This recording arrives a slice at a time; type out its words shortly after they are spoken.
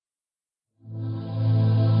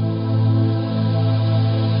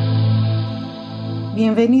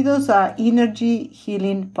Bienvenidos a Energy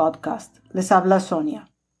Healing Podcast. Les habla Sonia.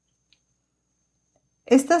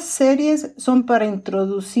 Estas series son para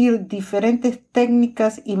introducir diferentes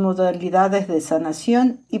técnicas y modalidades de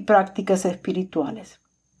sanación y prácticas espirituales.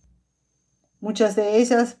 Muchas de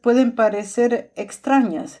ellas pueden parecer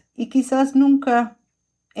extrañas y quizás nunca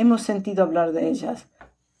hemos sentido hablar de ellas.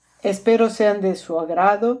 Espero sean de su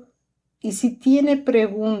agrado y si tiene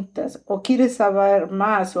preguntas o quiere saber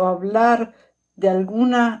más o hablar de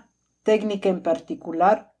alguna técnica en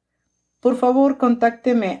particular, por favor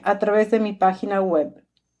contácteme a través de mi página web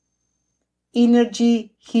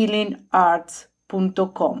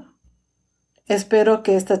energyhealingarts.com. Espero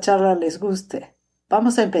que esta charla les guste.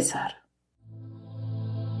 Vamos a empezar.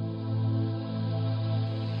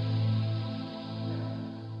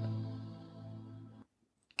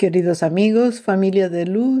 Queridos amigos, familia de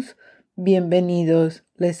luz, bienvenidos.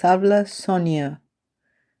 Les habla Sonia.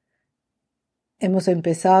 Hemos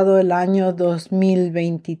empezado el año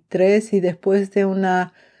 2023 y después de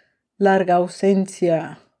una larga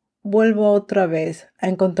ausencia, vuelvo otra vez a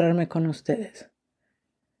encontrarme con ustedes.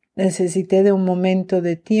 Necesité de un momento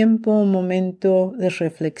de tiempo, un momento de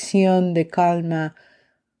reflexión, de calma,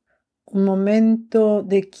 un momento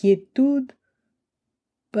de quietud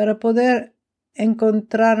para poder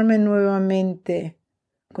encontrarme nuevamente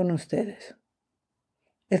con ustedes.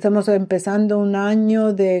 Estamos empezando un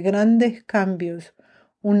año de grandes cambios,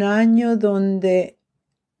 un año donde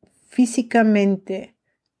físicamente,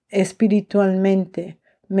 espiritualmente,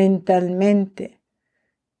 mentalmente,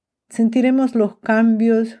 sentiremos los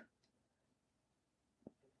cambios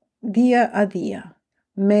día a día,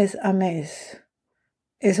 mes a mes.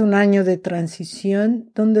 Es un año de transición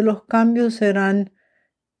donde los cambios serán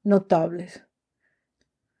notables.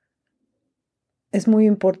 Es muy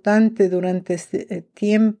importante durante este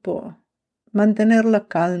tiempo mantener la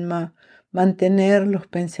calma, mantener los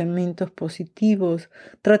pensamientos positivos,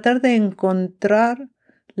 tratar de encontrar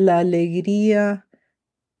la alegría,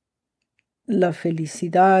 la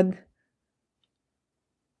felicidad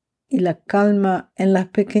y la calma en las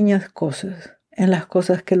pequeñas cosas, en las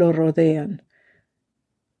cosas que lo rodean,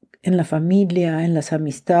 en la familia, en las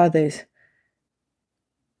amistades.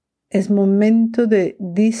 Es momento de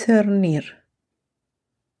discernir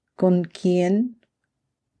con quién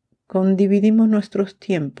dividimos nuestros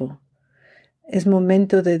tiempos. Es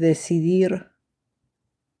momento de decidir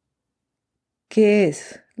qué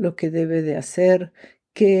es lo que debe de hacer,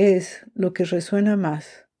 qué es lo que resuena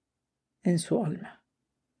más en su alma.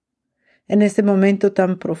 En este momento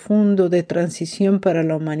tan profundo de transición para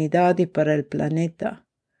la humanidad y para el planeta,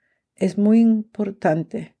 es muy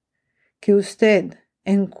importante que usted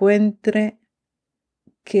encuentre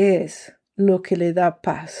qué es lo que le da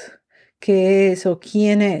paz, qué es o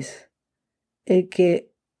quién es el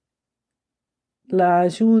que la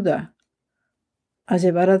ayuda a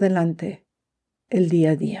llevar adelante el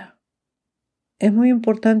día a día. Es muy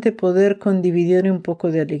importante poder condividir un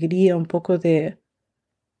poco de alegría, un poco de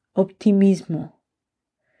optimismo.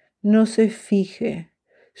 No se fije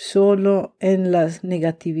solo en las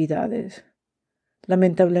negatividades.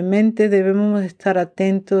 Lamentablemente debemos estar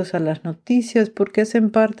atentos a las noticias porque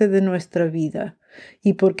hacen parte de nuestra vida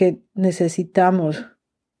y porque necesitamos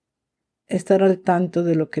estar al tanto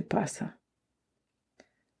de lo que pasa.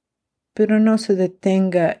 Pero no se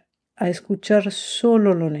detenga a escuchar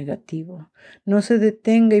solo lo negativo. No se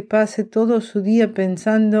detenga y pase todo su día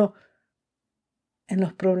pensando en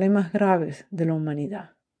los problemas graves de la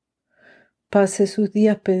humanidad. Pase sus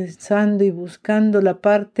días pensando y buscando la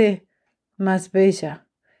parte más bella,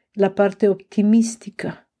 la parte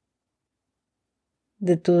optimística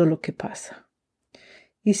de todo lo que pasa.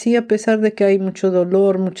 Y sí, a pesar de que hay mucho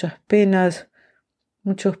dolor, muchas penas,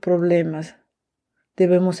 muchos problemas,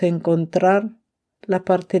 debemos encontrar la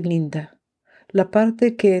parte linda, la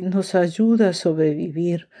parte que nos ayuda a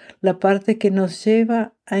sobrevivir, la parte que nos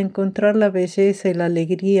lleva a encontrar la belleza y la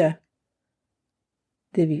alegría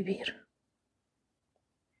de vivir.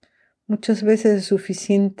 Muchas veces es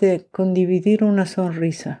suficiente con dividir una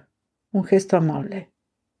sonrisa, un gesto amable,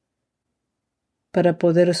 para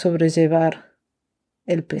poder sobrellevar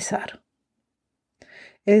el pesar.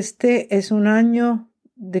 Este es un año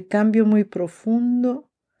de cambio muy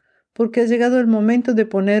profundo porque ha llegado el momento de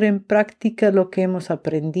poner en práctica lo que hemos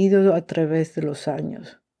aprendido a través de los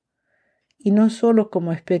años. Y no solo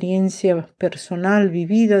como experiencia personal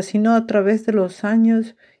vivida, sino a través de los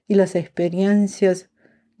años y las experiencias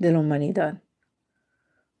de la humanidad.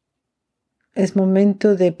 Es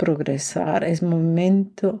momento de progresar, es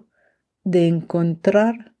momento de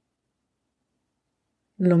encontrar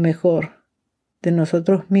lo mejor de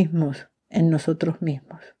nosotros mismos en nosotros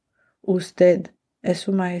mismos. Usted es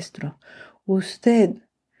su maestro. Usted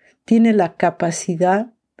tiene la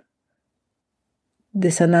capacidad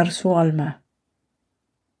de sanar su alma,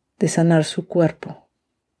 de sanar su cuerpo.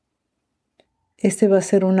 Este va a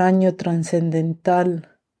ser un año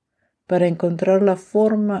trascendental para encontrar la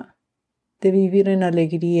forma de vivir en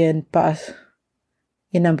alegría, en paz,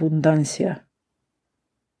 en abundancia.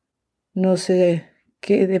 No se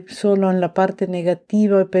quede solo en la parte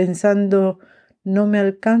negativa pensando, no me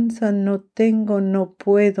alcanza, no tengo, no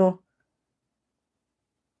puedo.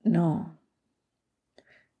 No.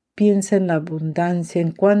 Piensa en la abundancia,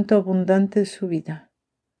 en cuánto abundante es su vida.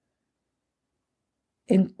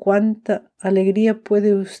 En cuánta alegría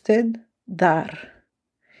puede usted dar.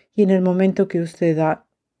 Y en el momento que usted da,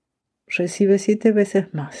 recibe 7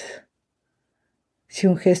 veces más. Si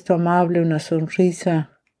un gesto amable, una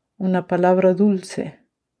sonrisa, una palabra dulce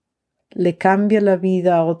le cambia la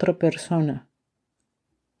vida a otra persona,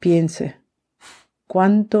 piense,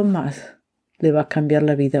 ¿cuánto más le va a cambiar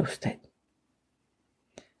la vida a usted?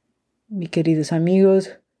 Mis queridos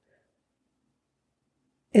amigos,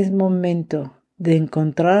 es momento de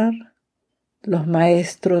encontrar los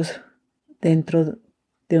maestros dentro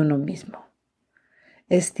de uno mismo.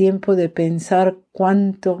 Es tiempo de pensar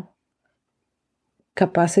cuánto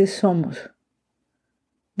capaces somos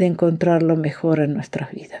de encontrar lo mejor en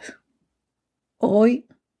nuestras vidas. Hoy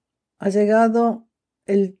ha llegado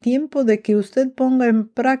el tiempo de que usted ponga en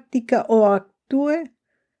práctica o actúe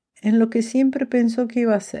en lo que siempre pensó que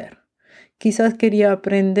iba a hacer. Quizás quería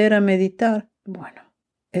aprender a meditar. Bueno,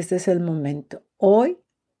 este es el momento. Hoy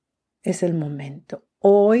es el momento.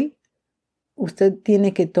 Hoy usted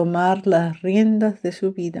tiene que tomar las riendas de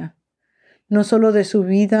su vida. No solo de su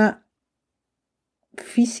vida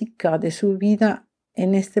física, de su vida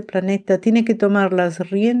en este planeta. Tiene que tomar las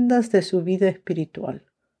riendas de su vida espiritual.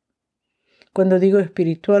 Cuando digo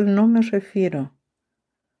espiritual no me refiero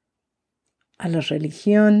a la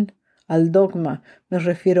religión, al dogma. Me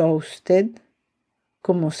refiero a usted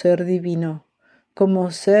como ser divino,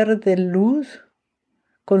 como ser de luz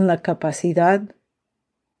con la capacidad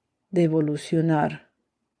de evolucionar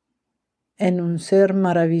en un ser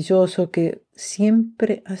maravilloso que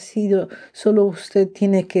siempre ha sido. Solo usted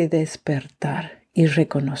tiene que despertar y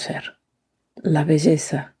reconocer la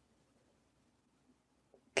belleza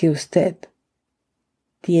que usted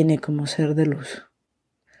tiene como ser de luz.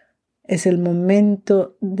 Es el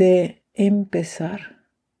momento de empezar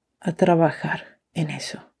a trabajar en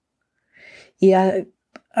eso. Y al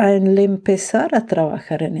empezar a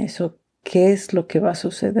trabajar en eso, ¿qué es lo que va a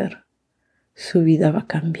suceder? Su vida va a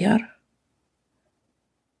cambiar.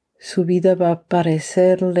 Su vida va a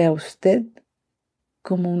parecerle a usted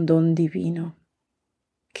como un don divino.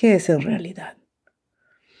 ¿Qué es en realidad?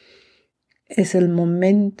 Es el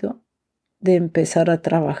momento de empezar a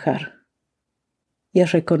trabajar y a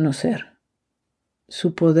reconocer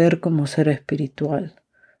su poder como ser espiritual,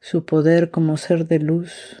 su poder como ser de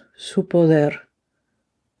luz, su poder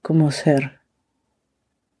como ser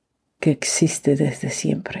que existe desde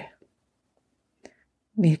siempre.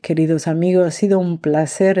 Mis queridos amigos, ha sido un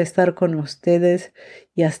placer estar con ustedes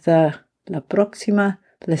y hasta la próxima.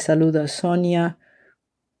 Les saluda Sonia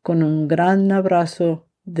con un gran abrazo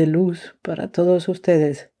de luz para todos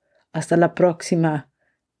ustedes. Hasta la próxima.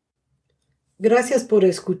 Gracias por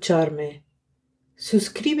escucharme.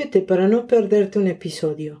 Suscríbete para no perderte un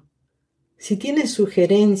episodio. Si tienes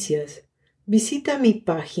sugerencias, visita mi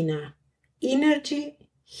página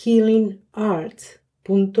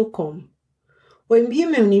energyhealingarts.com o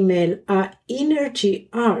envíame un email a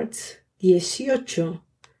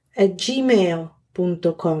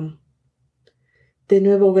energyarts18@gmail.com. De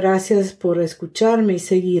nuevo, gracias por escucharme y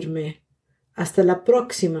seguirme. Hasta la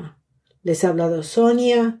próxima. Les ha hablado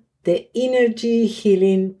Sonia de Energy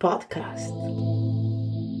Healing Podcast.